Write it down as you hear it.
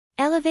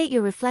Elevate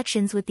your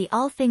reflections with the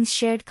All Things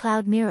Shared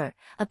Cloud Mirror,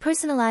 a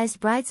personalized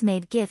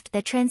bridesmaid gift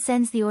that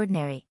transcends the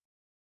ordinary.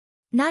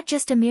 Not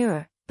just a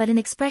mirror, but an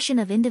expression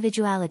of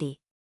individuality.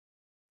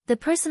 The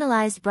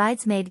personalized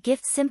bridesmaid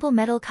gift simple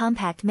metal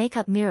compact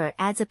makeup mirror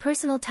adds a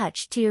personal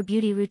touch to your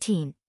beauty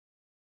routine.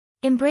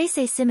 Embrace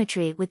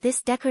asymmetry with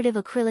this decorative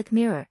acrylic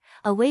mirror,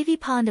 a wavy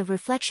pond of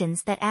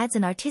reflections that adds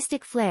an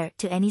artistic flair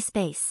to any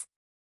space.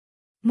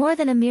 More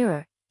than a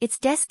mirror, it's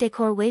Desk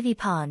Decor Wavy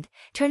Pond,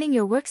 turning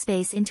your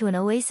workspace into an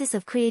oasis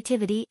of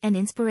creativity and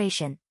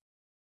inspiration.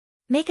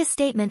 Make a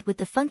statement with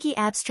the funky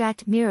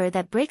abstract mirror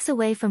that breaks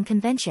away from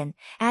convention,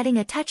 adding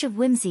a touch of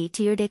whimsy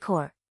to your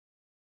decor.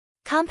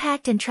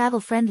 Compact and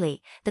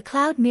travel-friendly, the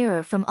cloud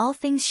mirror from All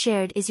Things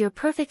Shared is your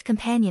perfect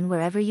companion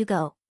wherever you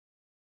go.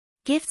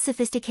 Gift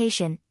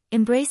sophistication,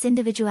 embrace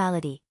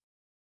individuality.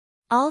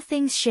 All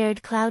Things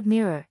Shared Cloud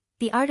Mirror,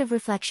 the art of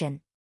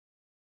reflection.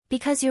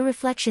 Because your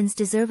reflections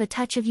deserve a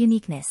touch of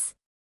uniqueness.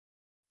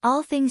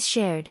 All Things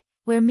Shared,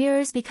 where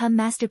mirrors become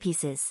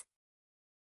masterpieces.